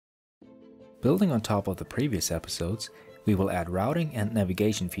Building on top of the previous episodes, we will add routing and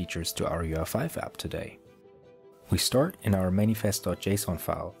navigation features to our UI5 app today. We start in our manifest.json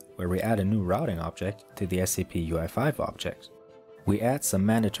file, where we add a new routing object to the SAP UI5 object. We add some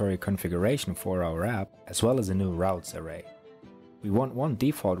mandatory configuration for our app, as well as a new routes array. We want one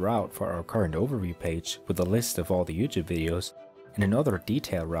default route for our current overview page with a list of all the YouTube videos, and another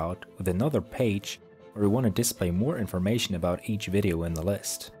detail route with another page where we want to display more information about each video in the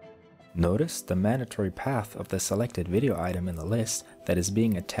list. Notice the mandatory path of the selected video item in the list that is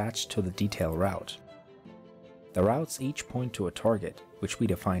being attached to the detail route. The routes each point to a target, which we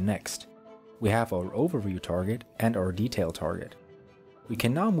define next. We have our overview target and our detail target. We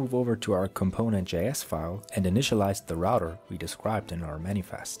can now move over to our component.js file and initialize the router we described in our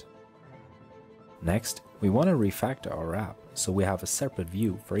manifest. Next, we want to refactor our app so we have a separate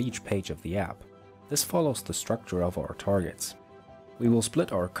view for each page of the app. This follows the structure of our targets. We will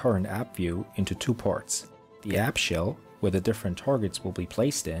split our current app view into two parts: the app shell, where the different targets will be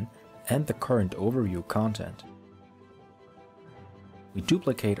placed in, and the current overview content. We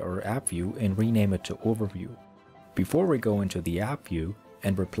duplicate our app view and rename it to Overview. Before we go into the app view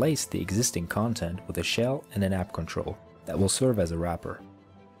and replace the existing content with a shell and an app control that will serve as a wrapper.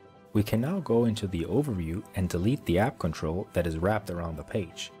 We can now go into the overview and delete the app control that is wrapped around the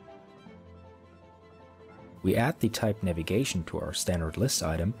page. We add the type navigation to our standard list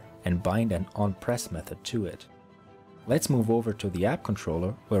item and bind an onPress method to it. Let's move over to the app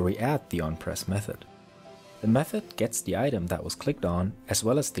controller where we add the onPress method. The method gets the item that was clicked on as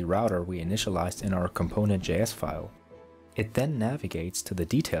well as the router we initialized in our component.js file. It then navigates to the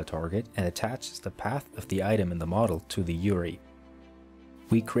detail target and attaches the path of the item in the model to the URI.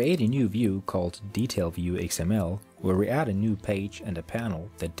 We create a new view called DetailViewXML where we add a new page and a panel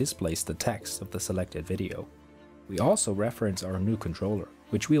that displays the text of the selected video. We also reference our new controller,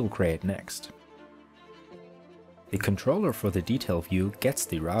 which we will create next. The controller for the detail view gets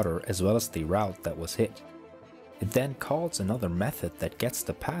the router as well as the route that was hit. It then calls another method that gets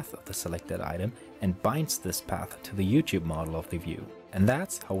the path of the selected item and binds this path to the YouTube model of the view, and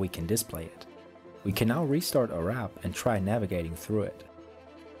that's how we can display it. We can now restart our app and try navigating through it.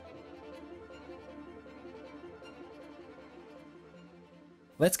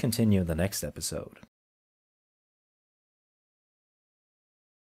 Let's continue in the next episode.